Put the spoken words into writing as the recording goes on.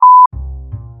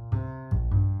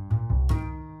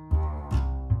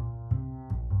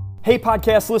Hey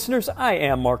podcast listeners, I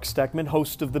am Mark Steckman,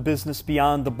 host of the Business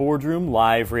Beyond the Boardroom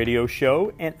live radio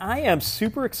show, and I am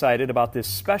super excited about this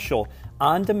special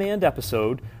on-demand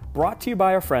episode brought to you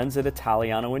by our friends at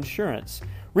Italiano Insurance.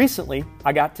 Recently,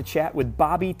 I got to chat with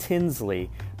Bobby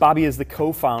Tinsley. Bobby is the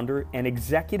co-founder and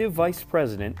executive vice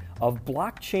president of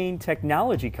blockchain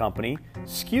technology company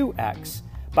SKUx.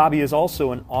 Bobby is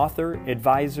also an author,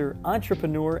 advisor,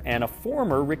 entrepreneur, and a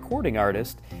former recording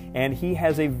artist, and he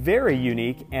has a very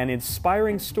unique and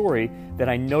inspiring story that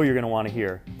I know you're going to want to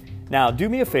hear. Now, do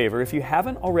me a favor, if you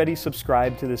haven't already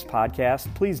subscribed to this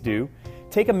podcast, please do.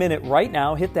 Take a minute right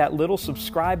now, hit that little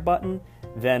subscribe button,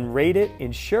 then rate it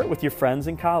and share it with your friends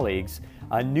and colleagues.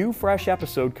 A new fresh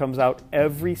episode comes out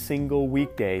every single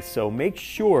weekday, so make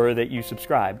sure that you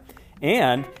subscribe.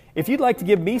 And if you'd like to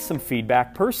give me some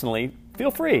feedback personally, feel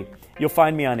free. You'll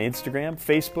find me on Instagram,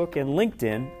 Facebook, and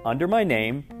LinkedIn under my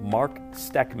name, Mark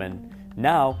Steckman.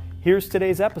 Now, here's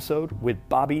today's episode with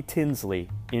Bobby Tinsley.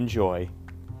 Enjoy.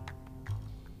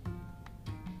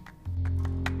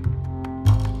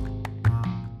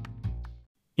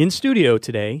 In studio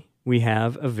today, we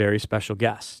have a very special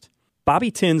guest. Bobby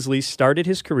Tinsley started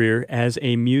his career as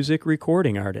a music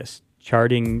recording artist,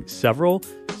 charting several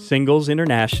singles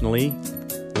internationally,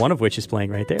 one of which is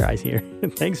playing right there, I hear.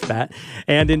 Thanks, Pat.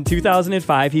 And in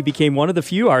 2005, he became one of the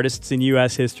few artists in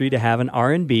U.S. history to have an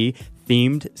R&B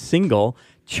themed single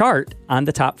chart on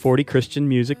the top 40 Christian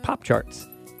music pop charts.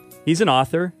 He's an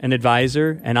author, an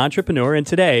advisor, an entrepreneur, and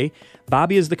today,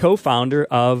 Bobby is the co-founder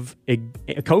of and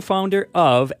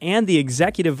the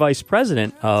executive vice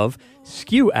president of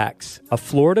SKUx, a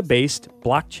Florida-based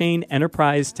blockchain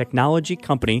enterprise technology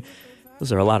company.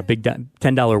 Those are a lot of big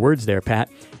 $10 words there, Pat.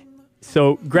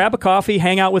 So grab a coffee,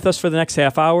 hang out with us for the next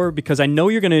half hour, because I know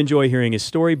you're going to enjoy hearing his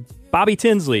story. Bobby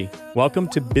Tinsley, welcome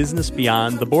to Business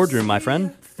Beyond the Boardroom, my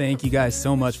friend. Thank you guys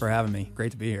so much for having me.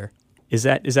 Great to be here. Is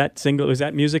that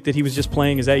music that he was just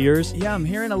playing? Is that yours? Yeah, I'm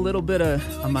hearing a little bit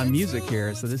of my music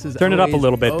here. So this is turn it up a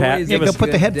little bit, Pat. Yeah, go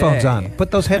put the headphones on. Put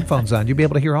those headphones on. You'll be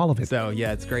able to hear all of it. So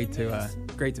yeah, it's great to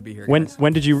be here. When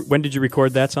guys. did you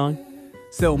record that song?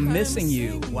 So Missing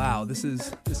You. Wow, this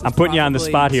is I'm putting you on the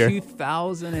spot here.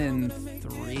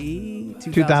 2003?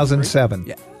 2007.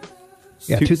 Yeah.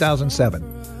 Yeah,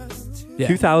 2007. Yeah.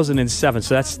 2007.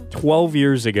 So that's 12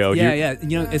 years ago. Yeah.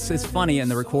 You know, it's funny in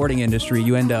the recording industry,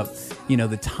 you end up,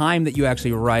 the time that you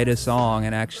actually write a song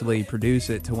and actually produce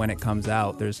it to when it comes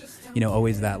out, there's,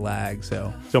 always that lag.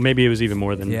 So maybe it was even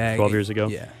more than 12 years ago.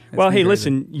 Yeah. Well, hey,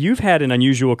 listen, you've had an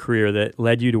unusual career that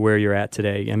led you to where you're at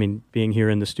today. I mean, being here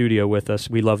in the studio with us,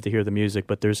 we love to hear the music,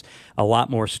 but there's a lot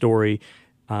more story.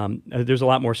 There's a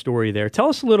lot more story there. Tell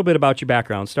us a little bit about your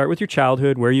background. Start with your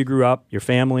childhood, where you grew up, your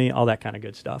family, all that kind of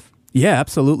good stuff. Yeah,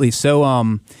 absolutely. So,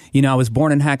 I was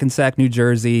born in Hackensack, New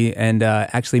Jersey, and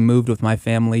actually moved with my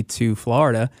family to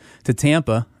Florida, to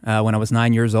Tampa, when I was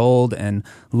 9 years old, and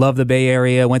loved the Bay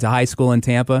Area. Went to high school in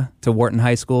Tampa, to Wharton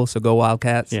High School, so go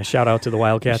Wildcats. Yeah, shout out to the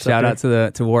Wildcats. Shout out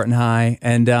to Wharton High.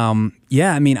 And I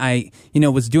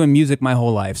was doing music my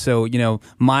whole life. So,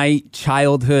 my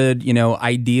childhood,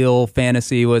 ideal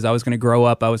fantasy was I was going to grow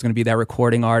up, I was going to be that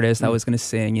recording artist, I was going to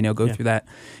sing, go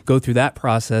through that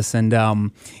process. And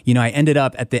I ended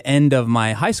up at the end of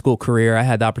my high school career, I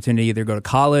had the opportunity to either go to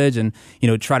college and,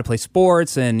 try to play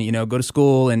sports and, go to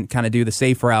school and kind of do the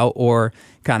safe route, or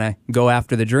kind of go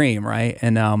after the dream, right?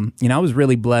 And, I was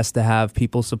really blessed to have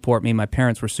people support me. My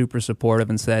parents were super supportive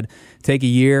and said, take a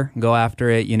year, go after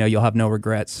it, you'll have no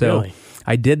regrets. So really?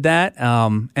 I did that.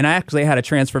 And I actually had a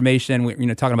transformation,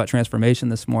 talking about transformation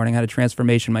this morning, I had a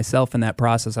transformation myself in that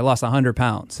process. I lost 100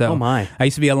 pounds. So oh my. I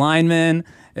used to be a lineman.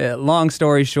 Long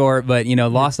story short, but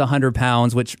lost 100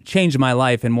 pounds, which changed my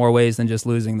life in more ways than just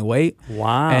losing the weight.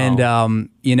 Wow! And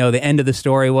the end of the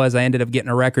story was I ended up getting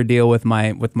a record deal with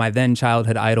my then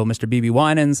childhood idol, Mr. B.B.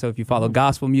 Winans. So if you follow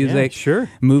gospel music, sure,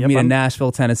 moved me to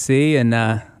Nashville, Tennessee, and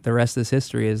the rest is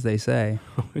history, as they say.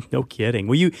 No kidding.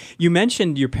 Well, you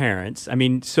mentioned your parents. I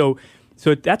mean, so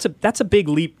that's a big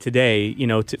leap today,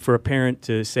 for a parent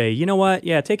to say, you know what,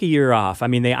 yeah, take a year off. I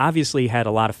mean, they obviously had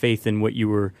a lot of faith in what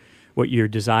your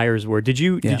desires were.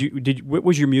 What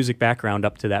was your music background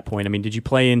up to that point? I mean, did you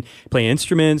play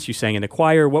instruments? You sang in the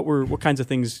choir? What kinds of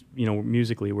things,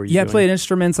 musically were you doing? I played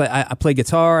instruments. I played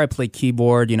guitar. I played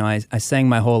keyboard. I sang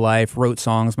my whole life, wrote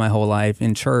songs my whole life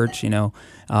in church,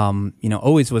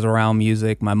 always was around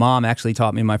music. My mom actually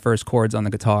taught me my first chords on the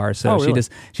guitar. So really?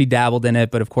 she dabbled in it,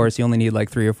 but of course you only need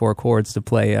like 3 or 4 chords to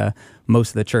play most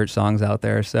of the church songs out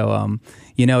there. So,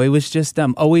 it was just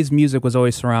music was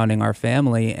always surrounding our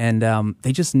family, and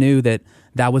they just knew that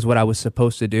that was what I was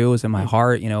supposed to do. It was in my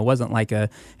heart. It wasn't like a,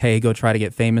 hey, go try to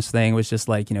get famous thing. It was just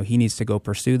like, he needs to go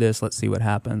pursue this. Let's see what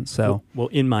happens. So, well,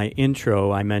 in my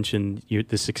intro, I mentioned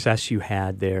the success you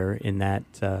had there in that,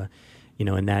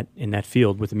 in that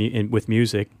field with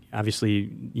music.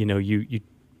 Obviously, you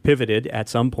pivoted at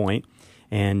some point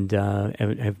and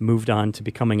have moved on to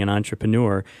becoming an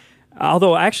entrepreneur.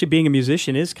 Although actually being a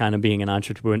musician is kind of being an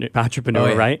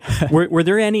entrepreneur, right? Were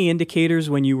there any indicators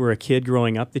when you were a kid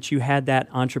growing up that you had that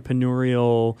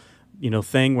entrepreneurial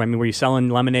thing? I mean, were you selling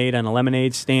lemonade on a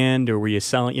lemonade stand, or were you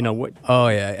selling, what? Oh,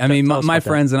 yeah. I mean, my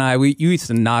friends and I, you used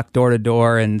to knock door to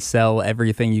door and sell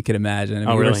everything you could imagine.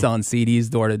 We were selling CDs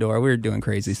door to door. We were doing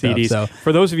crazy CDs. stuff. So,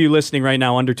 for those of you listening right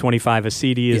now, under 25, a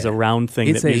CD is a round thing.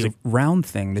 It's a round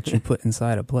thing that you put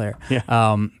inside a player.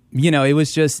 Yeah. It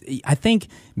was just, I think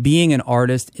being an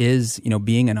artist is,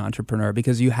 being an entrepreneur,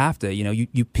 because you have to,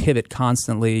 you pivot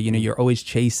constantly, you're always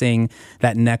chasing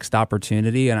that next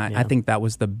opportunity. And I think that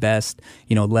was the best,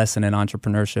 lesson in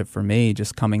entrepreneurship for me,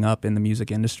 just coming up in the music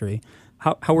industry.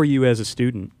 How were you as a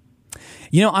student?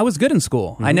 I was good in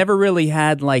school. I never really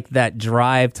had like that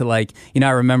drive to I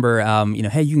remember,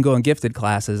 hey, you can go in gifted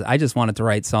classes. I just wanted to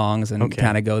write songs and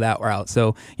kind of go that route.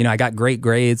 So, I got great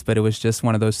grades, but it was just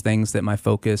one of those things that my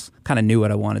focus kind of knew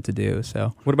what I wanted to do.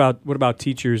 So what about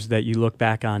teachers that you look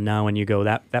back on now and you go,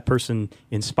 that person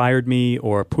inspired me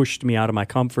or pushed me out of my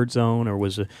comfort zone, or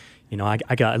was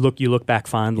you look back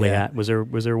fondly at. Was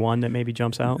there one that maybe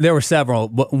jumps out? There were several.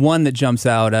 One that jumps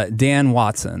out, Dan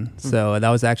Watson. So that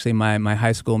was actually my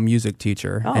high school music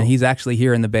teacher, and he's actually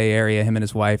here in the Bay Area. Him and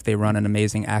his wife, they run an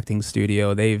amazing acting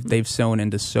studio. They've sewn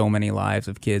into so many lives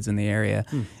of kids in the area.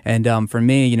 And for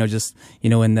me, just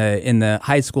in the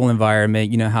high school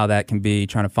environment, how that can be,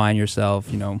 trying to find yourself,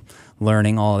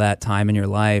 learning all that time in your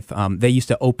life. They used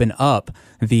to open up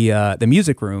the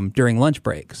music room during lunch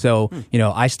break. So,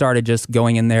 I started just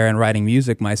going in there and writing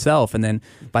music myself. And then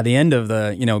by the end of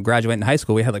the, graduating high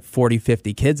school, we had like 40,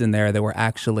 50 kids in there that were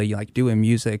actually like doing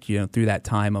music, through that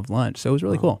time of lunch. So it was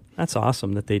really cool. That's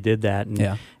awesome that they did that.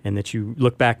 And that you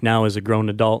look back now as a grown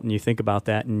adult and you think about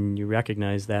that and you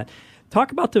recognize that.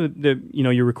 Talk about the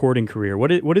your recording career.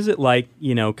 What is it like,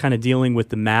 kind of dealing with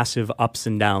the massive ups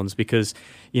and downs? Because,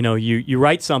 you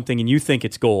write something and you think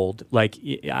it's gold. Like,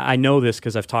 I know this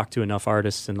because I've talked to enough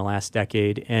artists in the last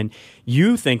decade, and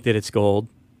you think that it's gold.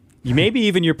 Maybe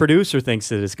even your producer thinks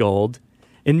that it's gold.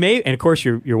 And of course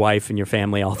your wife and your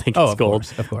family all think it's gold.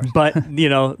 Of course. But,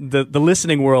 the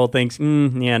listening world thinks,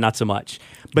 not so much.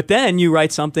 But then you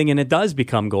write something and it does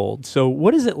become gold. So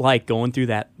what is it like going through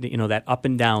that, that up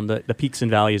and down, the peaks and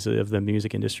valleys of the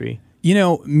music industry?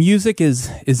 Music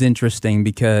is interesting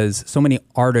because so many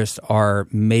artists are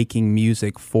making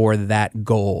music for that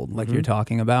gold, like you're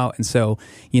talking about. And so,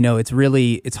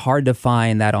 it's hard to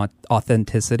find that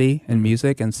authenticity in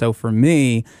music. And so for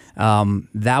me,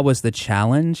 that was the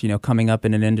challenge, coming up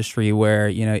in an industry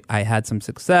where, I had some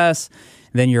success.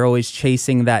 Then you're always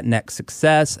chasing that next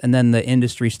success, and then the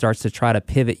industry starts to try to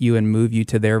pivot you and move you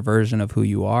to their version of who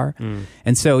you are.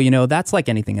 And so, that's like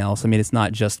anything else. I mean, it's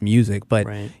not just music, but,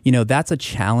 that's a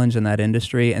challenge in that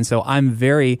industry. And so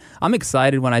I'm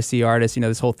excited when I see artists,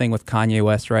 this whole thing with Kanye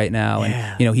West right now.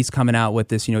 And, he's coming out with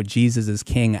this, Jesus is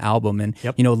King album. And,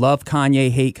 love Kanye,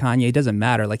 hate Kanye, it doesn't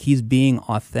matter. Like, he's being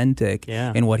authentic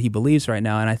in what he believes right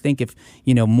now. And I think if,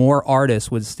 more artists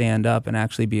would stand up and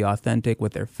actually be authentic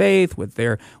with their faith,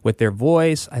 with their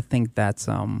voice, I think that's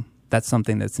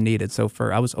something that's needed. So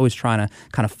I was always trying to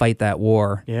kind of fight that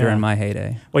war during my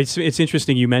heyday. Well, it's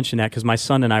interesting you mentioned that, because my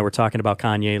son and I were talking about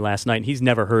Kanye last night, and he's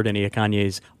never heard any of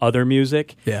Kanye's other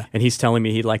music. Yeah. And he's telling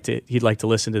me he'd like to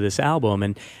listen to this album,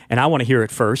 and I want to hear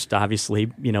it first, obviously,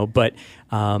 but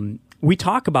we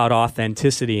talk about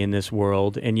authenticity in this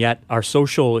world, and yet our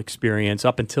social experience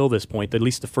up until this point, at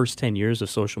least the first 10 years of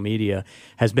social media,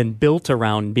 has been built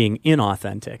around being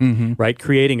inauthentic, right?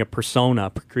 Creating a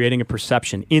persona, creating a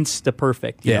perception,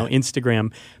 Insta-perfect,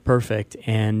 Instagram perfect.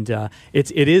 And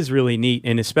it is really neat,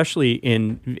 and especially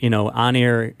in,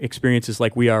 on-air experiences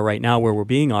like we are right now, where we're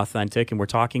being authentic and we're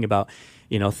talking about,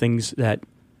 things that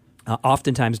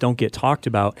oftentimes don't get talked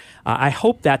about. I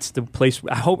hope that's the place.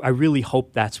 I really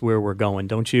hope that's where we're going.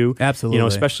 Don't you? Absolutely.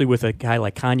 Especially with a guy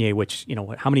like Kanye, which,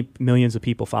 how many millions of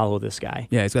people follow this guy?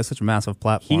 Yeah, he's got such a massive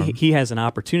platform. He has an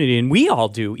opportunity, and we all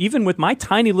do. Even with my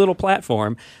tiny little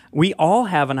platform, we all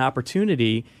have an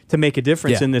opportunity to make a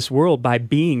difference in this world by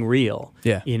being real.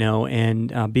 Yeah.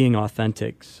 And being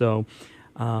authentic. So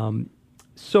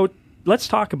let's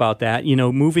talk about that.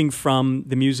 Moving from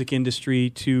the music industry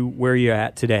to where you're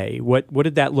at today. What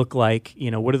did that look like?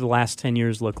 What did the last 10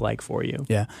 years look like for you?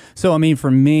 Yeah. So,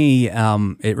 for me,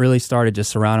 it really started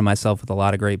just surrounding myself with a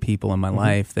lot of great people in my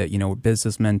life that, were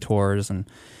business mentors and,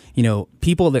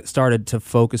 people that started to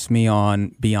focus me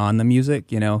on beyond the music,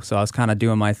 so I was kind of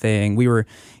doing my thing. We were,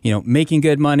 making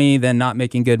good money, then not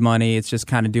making good money. It's just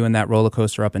kind of doing that roller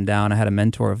coaster up and down. I had a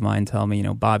mentor of mine tell me,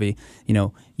 Bobby,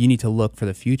 you need to look for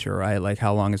the future, right? Like,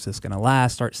 how long is this going to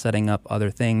last? Start setting up other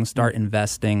things, start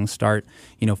investing, start,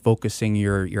 focusing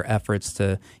your efforts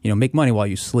to, make money while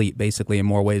you sleep, basically, in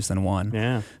more ways than one.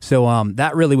 Yeah. So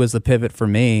that really was the pivot for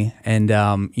me. And,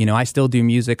 I still do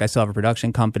music. I still have a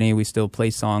production company. We still play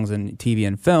songs in TV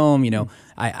and film.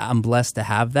 I'm blessed to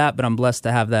have that, but I'm blessed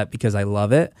to have that because I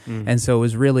love it. And so it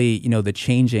was really,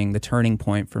 the turning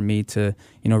point for me to,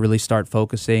 really start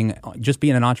focusing on just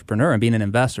being an entrepreneur and being an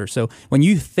investor. So when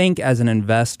you think as an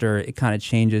investor, it kind of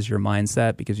changes your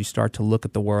mindset because you start to look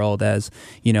at the world as,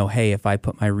 hey, if I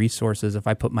put my resources, if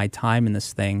I put my time in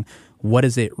this thing, what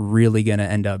is it really going to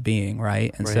end up being,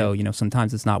 right? And so,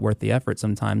 sometimes it's not worth the effort.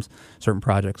 Sometimes certain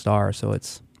projects are. So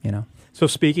it's, So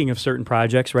speaking of certain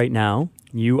projects right now,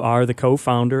 you are the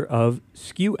co-founder of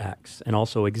SKUx and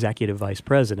also executive vice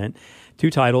president. 2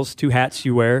 titles, 2 hats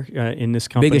you wear in this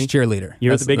company. Biggest cheerleader.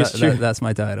 You're the biggest cheerleader. That's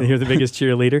my title. You're the biggest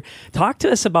cheerleader. Talk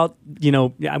to us about, we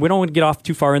don't want to get off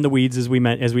too far in the weeds as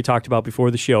we talked about before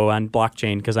the show on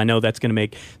blockchain, because I know that's going to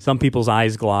make some people's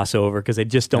eyes gloss over because they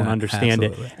just don't understand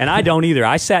absolutely. it. And I don't either.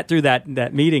 I sat through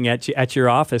that meeting at your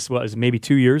office, what was it, maybe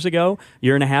 2 years ago,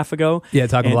 year and a half ago? Yeah,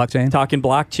 talking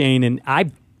blockchain, and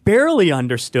I barely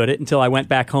understood it until I went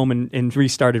back home and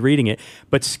restarted reading it.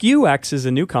 But SKUx is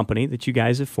a new company that you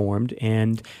guys have formed,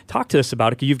 and talk to us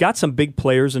about it. You've got some big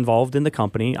players involved in the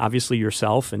company, obviously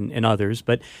yourself and others,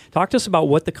 but talk to us about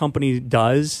what the company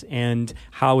does and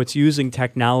how it's using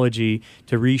technology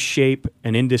to reshape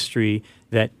an industry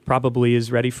that probably is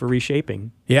ready for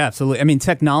reshaping. Yeah, absolutely.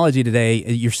 Technology today,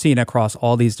 you're seeing across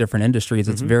all these different industries.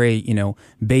 It's very,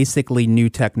 basically new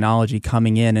technology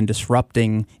coming in and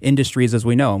disrupting industries as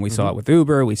we know. And we saw it with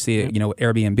Uber, we see it,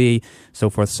 Airbnb, so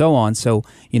forth, so on. So,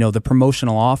 the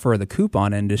promotional offer of the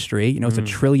coupon industry, it's $1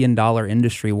 trillion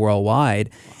industry worldwide.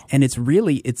 And it's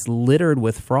littered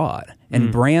with fraud. And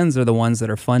brands are the ones that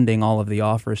are funding all of the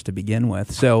offers to begin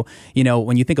with. So,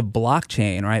 when you think of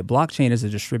blockchain, right? Blockchain is a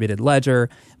distributed ledger,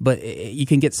 but you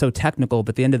can get so technical.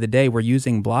 But at the end of the day, we're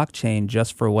using blockchain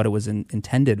just for what it was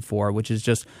intended for, which is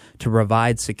just to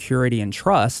provide security and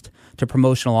trust to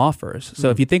promotional offers. So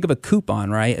if you think of a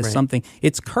coupon, right, as something,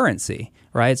 it's currency.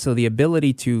 Right? So the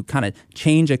ability to kind of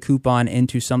change a coupon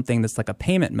into something that's like a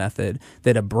payment method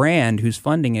that a brand who's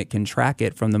funding it can track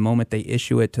it from the moment they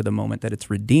issue it to the moment that it's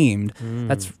redeemed.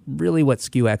 That's really what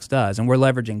SKUx does. And we're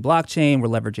leveraging blockchain, we're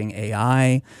leveraging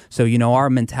AI. So, our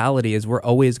mentality is we're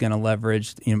always going to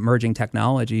leverage emerging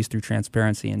technologies through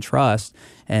transparency and trust.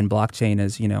 And blockchain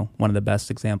is, one of the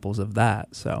best examples of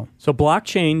that. So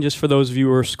blockchain, just for those of you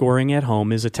who are scoring at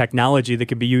home, is a technology that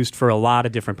can be used for a lot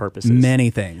of different purposes. Many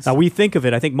things. Now, we think of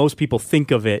it, I think most people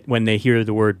think of it when they hear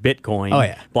the word Bitcoin. Oh,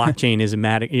 yeah. Blockchain is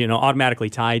automatically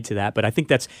tied to that. But I think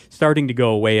that's starting to go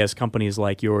away as companies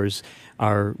like yours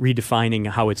are redefining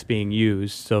how it's being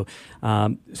used. So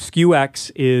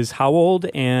SKUx is how old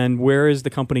and where is the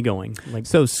company going?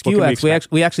 So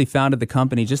SKUx, we actually founded the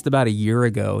company just about a year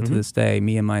ago to this day,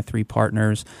 me and my 3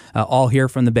 partners, all here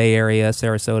from the Bay Area,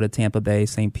 Sarasota, Tampa Bay,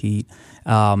 St. Pete,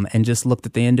 and just looked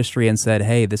at the industry and said,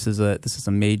 hey, this is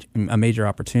a major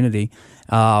opportunity.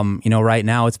 Right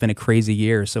now it's been a crazy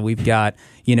year. So we've got,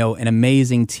 an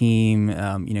amazing team,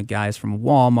 guys from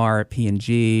Walmart,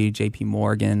 P&G, JP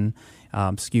Morgan,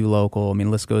 SKU Local.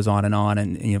 List goes on.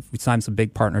 And, we signed some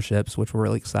big partnerships, which we're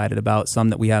really excited about, some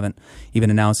that we haven't even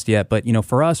announced yet. But,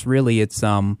 for us, really, it's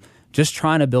just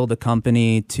trying to build a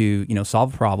company to,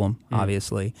 solve a problem,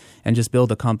 obviously, and just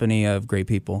build a company of great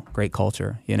people, great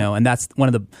culture, and that's one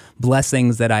of the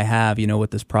blessings that I have,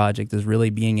 with this project is really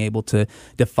being able to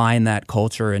define that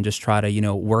culture and just try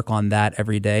to, work on that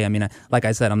every day. Like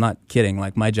I said, I'm not kidding.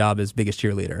 Like my job is biggest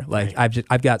cheerleader. Like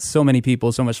I've got so many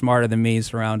people so much smarter than me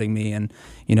surrounding me, and,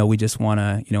 we just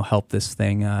want to, help this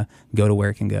thing go to where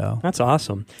it can go. That's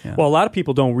awesome. Yeah. Well, a lot of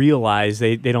people don't realize,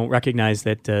 they don't recognize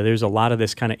that there's a lot of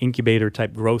this kind of incubator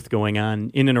type growth going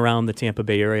on in and around the Tampa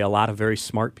Bay area. A lot of very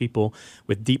smart people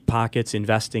with deep pockets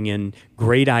investing in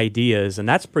great ideas, and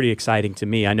that's pretty exciting to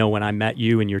me. I know when I met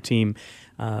you and your team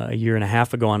a year and a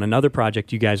half ago on another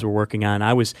project you guys were working on.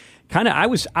 I was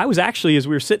actually, as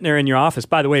we were sitting there in your office,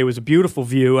 by the way, it was a beautiful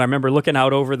view. I remember looking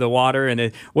out over the water,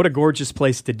 and what a gorgeous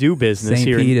place to do business.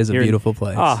 St. Pete is a beautiful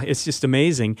place. Oh, it's just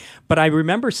amazing. But I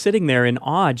remember sitting there in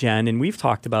awe, Jen, and we've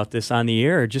talked about this on the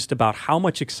air, just about how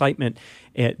much excitement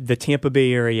the Tampa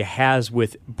Bay area has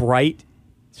with bright,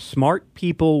 smart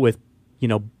people with,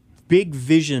 big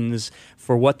visions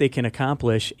for what they can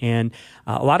accomplish, and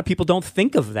a lot of people don't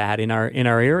think of that in our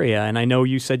area. And I know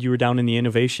you said you were down in the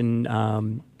innovation,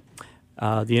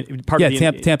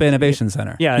 Tampa Innovation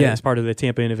Center. Yeah, it's part of the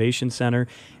Tampa Innovation Center,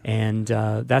 and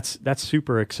that's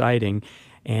super exciting.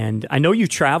 And I know you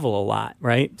travel a lot,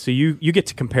 right? So you get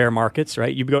to compare markets,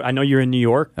 right? I know you're in New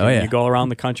York. Oh, yeah. You go around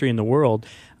the country and the world.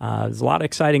 There's a lot of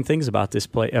exciting things about this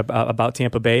about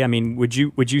Tampa Bay. I mean, would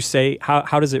you say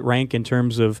how does it rank in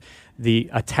terms of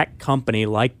a tech company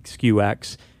like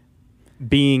SKUx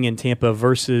being in Tampa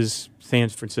versus San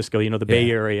Francisco, the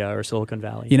Bay Area or Silicon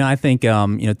Valley? I think,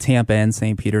 Tampa and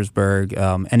St. Petersburg,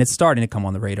 and it's starting to come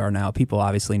on the radar now. People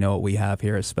obviously know what we have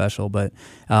here is special, but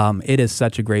it is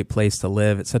such a great place to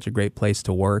live. It's such a great place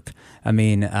to work. I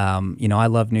mean, I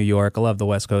love New York. I love the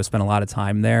West Coast, spent a lot of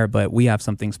time there, but we have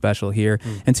something special here.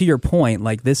 And to your point,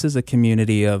 like, this is a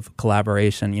community of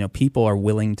collaboration. People are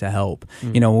willing to help.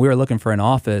 When we were looking for an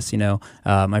office,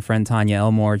 my friend Tanya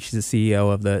Elmore, she's the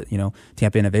CEO of the,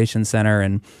 Tampa Innovation Center,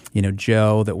 and,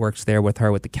 Joe that works there with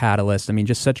her with the Catalyst. I mean,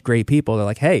 just such great people. They're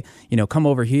like, hey, come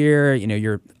over here.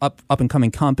 You're up and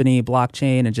coming company,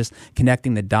 blockchain, and just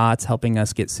connecting the dots, helping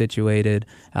us get situated.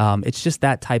 It's just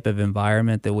that type of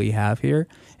environment that we have here.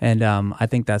 And I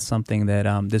think that's something that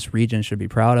this region should be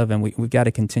proud of. And we've got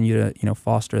to continue to,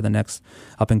 foster the next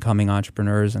up and coming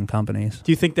entrepreneurs and companies.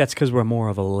 Do you think that's because we're more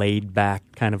of a laid back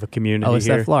kind of a community here? Oh, it's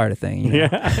that Florida thing.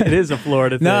 Yeah, it is a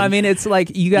Florida thing. No, I mean, it's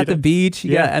like you got the beach.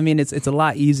 It's a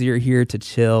lot easier here to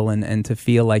chill and to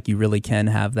feel like you really can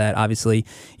have that. Obviously,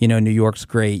 New York's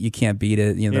great. You can't beat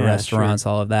it. The restaurants,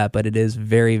 all of that. But it is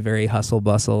very, very hustle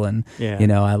bustle. And,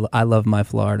 I love my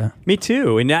Florida. Me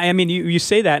too. And I mean, you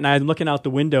say that, and I'm looking out the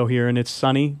window here, and it's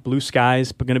sunny, blue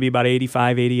skies, going to be about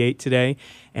 85, 88 today.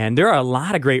 And there are a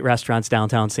lot of great restaurants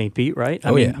downtown St. Pete, right?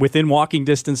 I mean, within walking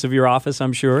distance of your office,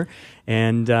 I'm sure.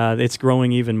 And it's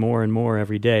growing even more and more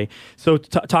every day. So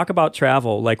talk about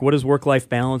travel. Like, what does work-life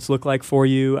balance look like for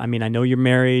you? I mean, I know you're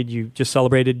married. You just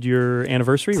celebrated your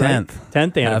anniversary, 10th. Right?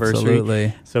 10th anniversary.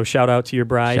 Absolutely. So shout out to your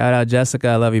bride. Shout out, Jessica.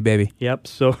 I love you, baby. Yep.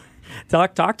 So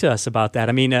talk to us about that.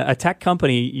 I mean, a tech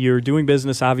company, you're doing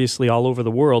business obviously all over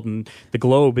the world, and the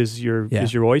globe is your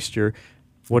oyster.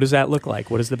 What does that look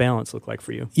like? What does the balance look like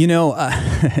for you?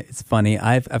 It's funny.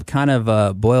 I've kind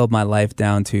of boiled my life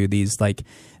down to these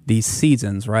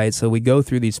seasons, right? So we go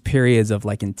through these periods of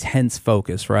like intense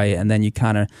focus, right? And then you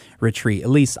kind of retreat. At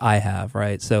least I have,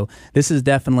 right? So this is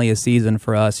definitely a season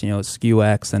for us, at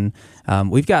SKUx, and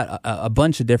we've got a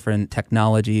bunch of different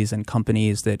technologies and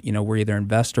companies that, we're either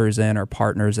investors in or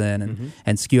partners in,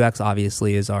 and SKUx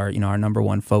obviously is our number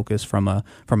one focus from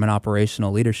an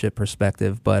operational leadership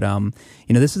perspective. But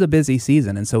this is a busy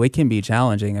season, and so it can be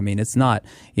challenging. I mean, it's not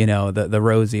the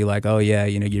rosy, like, oh yeah,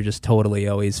 you're just totally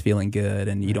always feeling good,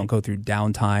 and you don't go through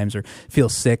down times or feel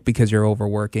sick because you're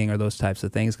overworking or those types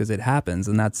of things, because it happens,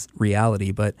 and that's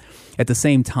reality. But at the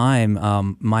same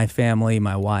time, my family,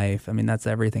 my wife, I mean, that's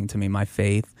everything to me. My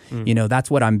faith, that's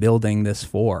what I'm building this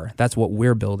for. That's what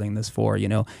we're building this for.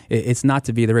 It's not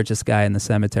to be the richest guy in the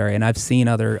cemetery. And I've seen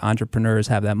other entrepreneurs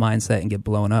have that mindset and get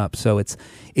blown up. So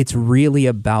it's really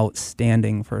about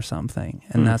standing for something.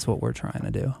 And that's what we're trying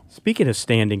to do. Speaking of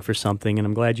standing for something, and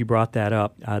I'm glad you brought that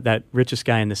up, that richest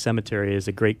guy in the cemetery is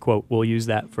a great quote. We'll use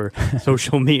that for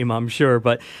social meme, I'm sure.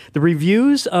 But the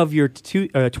reviews of your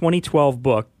 2012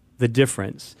 book, The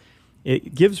Difference,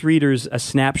 it gives readers a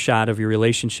snapshot of your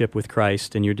relationship with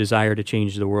Christ and your desire to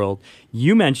change the world.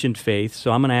 You mentioned faith,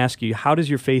 so I'm going to ask you, how does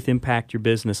your faith impact your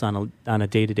business on a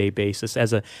day-to-day basis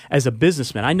as a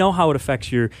businessman? I know how it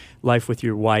affects your life with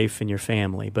your wife and your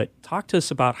family, but talk to us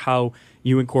about how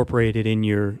you incorporate it in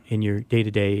your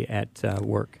day-to-day at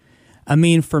work. I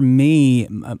mean, for me,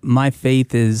 my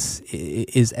faith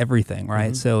is everything,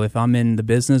 right? So if I'm in the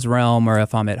business realm or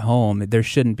if I'm at home, there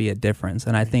shouldn't be a difference.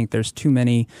 And I think there's too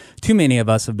many of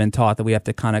us have been taught that we have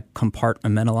to kind of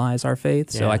compartmentalize our faith.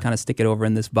 So I kind of stick it over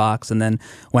in this box, and then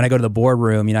when I go to the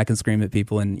boardroom, I can scream at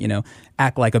people and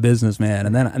act like a businessman,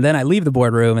 and then I leave the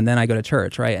boardroom and then I go to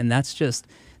church, right? And that's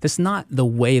that's not the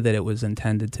way that it was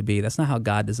intended to be. That's not how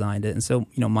God designed it. And so,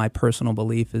 my personal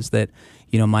belief is that,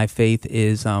 my faith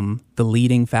is the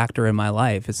leading factor in my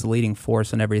life. It's the leading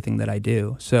force in everything that I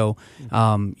do. So,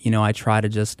 I try to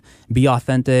just be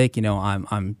authentic.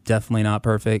 I'm definitely not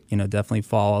perfect, definitely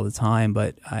fall all the time,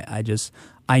 but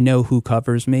I know who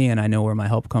covers me and I know where my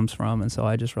help comes from. And so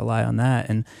I just rely on that.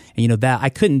 And that I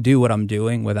couldn't do what I'm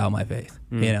doing without my faith.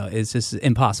 It's just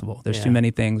impossible. There's too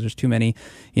many things. There's too many,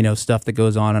 stuff that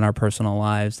goes on in our personal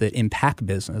lives that impact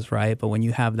business, right? But when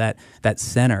you have that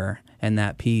center and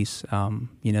that peace,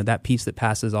 that peace that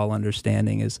passes all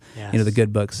understanding is, the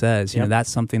good book says,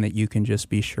 that's something that you can just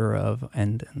be sure of.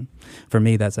 And for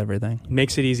me, that's everything.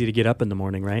 Makes it easy to get up in the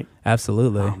morning, right?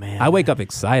 Absolutely. Oh, man. I wake up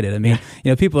excited. I mean,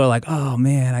 people are like, oh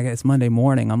man, I guess it's Monday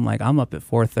morning. I'm like, I'm up at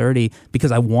 4:30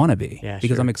 because I want to be,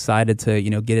 because I'm excited to,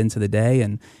 get into the day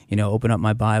and, open up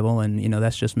my Bible and,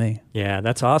 that's just me. Yeah,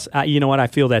 that's awesome. You know what? I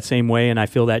feel that same way and I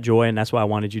feel that joy, and that's why I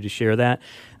wanted you to share that.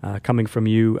 Coming from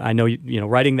you, I know,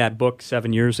 writing that book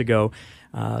 7 years ago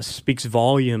speaks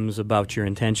volumes about your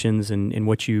intentions and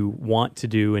what you want to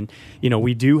do. And,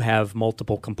 we do have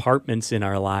multiple compartments in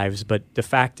our lives, but the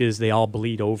fact is they all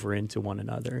bleed over into one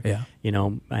another. Yeah.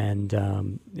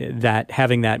 And that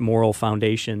having that moral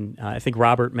foundation, I think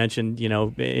Robert mentioned,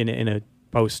 in a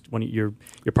post, when your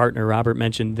partner Robert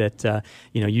mentioned that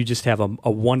you just have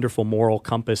a wonderful moral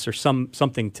compass or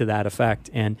something to that effect,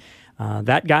 and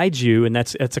that guides you, and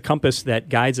it's a compass that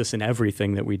guides us in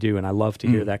everything that we do. And I love to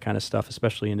hear that kind of stuff,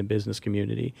 especially in the business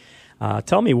community.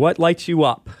 Tell me, what lights you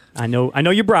up? I know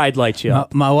your bride lights you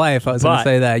up. My wife. I was going to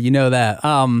say that.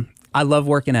 That. I love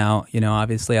working out.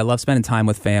 Obviously, I love spending time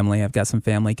with family. I've got some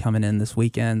family coming in this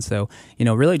weekend. So,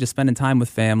 really just spending time with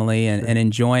family and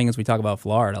enjoying, as we talk about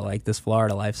Florida, like this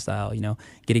Florida lifestyle,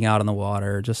 getting out on the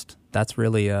water. Just that's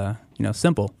really,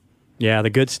 simple. Yeah,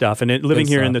 the good stuff. And living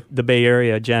here in the Bay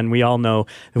Area, Jen, we all know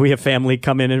that we have family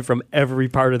coming in from every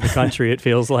part of the country, it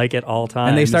feels like, at all times.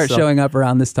 And they start showing up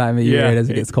around this time of year as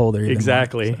it gets colder.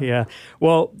 Exactly, yeah.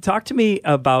 Well, talk to me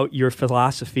about your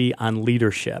philosophy on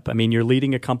leadership. I mean, you're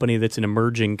leading a company that's an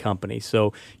emerging company,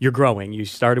 so you're growing. You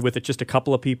started with just a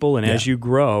couple of people, and as you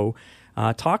grow,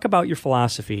 talk about your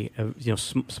philosophy.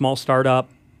 Small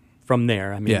startup. From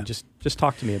there, I mean, just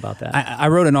talk to me about that. I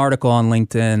wrote an article on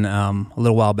LinkedIn a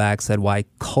little while back, said why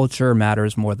culture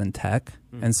matters more than tech.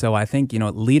 And so I think,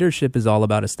 leadership is all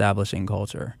about establishing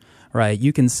culture, right?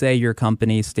 You can say your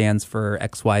company stands for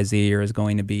XYZ or is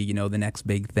going to be, the next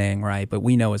big thing, right? But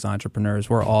we know as entrepreneurs,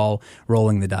 we're all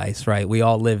rolling the dice, right? We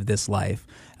all live this life.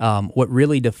 What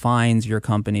really defines your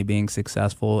company being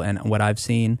successful, and what I've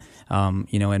seen,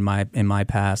 in my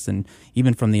past, and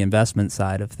even from the investment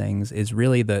side of things, is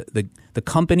really the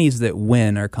companies that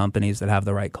win are companies that have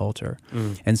the right culture.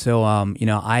 And so,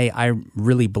 I'm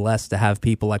really blessed to have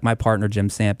people like my partner Jim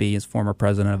Sampe, is former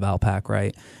president of Alpac,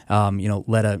 right?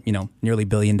 Led a nearly $1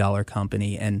 billion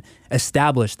company and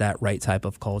established that right type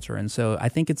of culture. And so I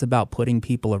think it's about putting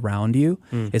people around you.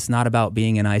 It's not about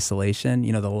being in isolation.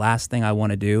 The last thing I want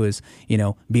to do is,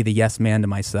 be the yes man to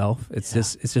myself. It's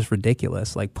just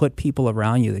ridiculous. Like, put people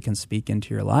around you that can speak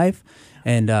into your life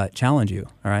and challenge you.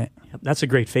 All right. That's a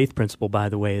great faith principle, by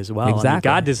the way, as well. Exactly. I mean,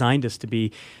 God designed us to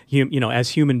be, as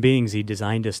human beings, He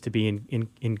designed us to be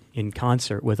in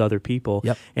concert with other people,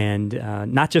 and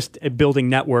not just building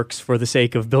networks for the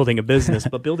sake of building a business,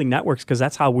 but building networks because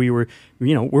that's how we're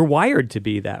wired to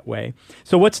be that way.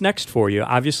 So, what's next for you?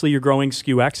 Obviously, you're growing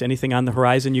SKUx. Anything on the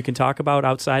horizon you can talk about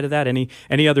outside of that? Any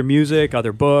other music,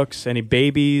 other books, any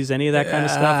babies, any of that kind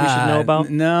of stuff we should know about?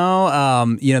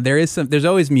 No, there's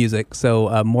always music,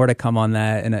 so more to come on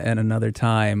that in another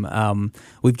time.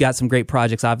 We've got some great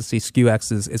projects. Obviously,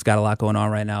 SKUx has got a lot going on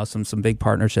right now. Some big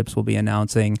partnerships we'll be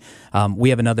announcing.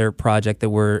 We have another project that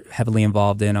we're heavily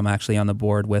involved in. I'm actually on the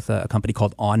board with a company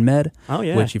called OnMed,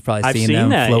 which you've probably seen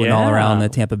them floating all around the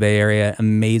Tampa Bay area.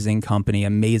 Amazing company,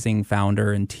 amazing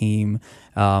founder and team.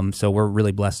 So we're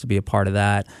really blessed to be a part of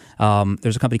that.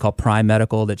 There's a company called Prime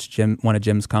Medical that's one of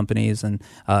Jim's companies, and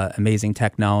amazing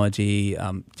technology.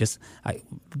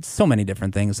 So many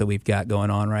different things that we've got going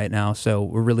on right now. So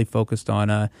we're really focused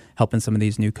on helping some of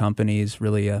these new companies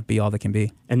really be all that can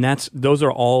be. And those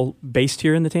are all based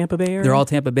here in the Tampa Bay area? They're all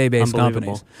Tampa Bay-based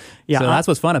companies. Yeah, so that's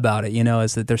what's fun about it,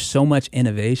 is that there's so much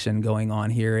innovation going on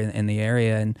here in the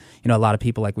area, and a lot of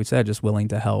people, like we said, just willing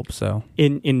to help. So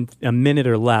in a minute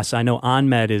or less, I know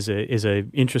OnMed is a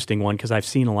interesting one because I've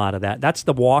seen a lot of that. That's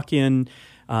the walk-in.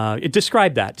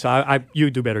 Describe that. So you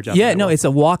do a better job. Yeah, no, it's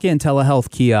a walk-in telehealth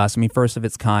kiosk. I mean, first of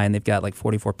its kind. They've got like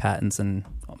 44 patents and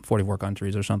 44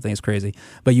 countries or something. It's crazy.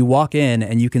 But you walk in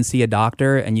and you can see a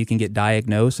doctor and you can get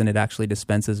diagnosed, and it actually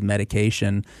dispenses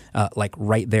medication like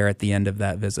right there at the end of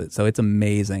that visit. So it's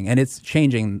amazing, and it's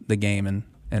changing the game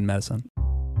in medicine.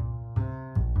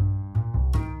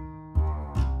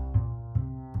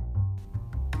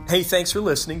 Hey, thanks for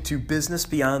listening to Business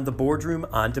Beyond the Boardroom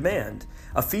On Demand,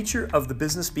 a feature of the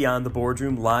Business Beyond the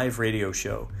Boardroom live radio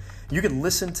show. You can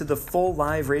listen to the full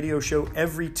live radio show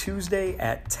every Tuesday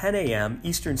at 10 a.m.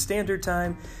 Eastern Standard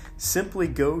Time. Simply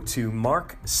go to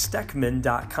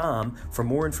marksteckman.com for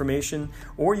more information,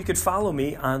 or you could follow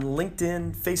me on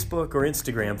LinkedIn, Facebook, or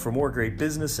Instagram for more great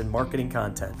business and marketing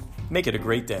content. Make it a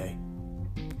great day.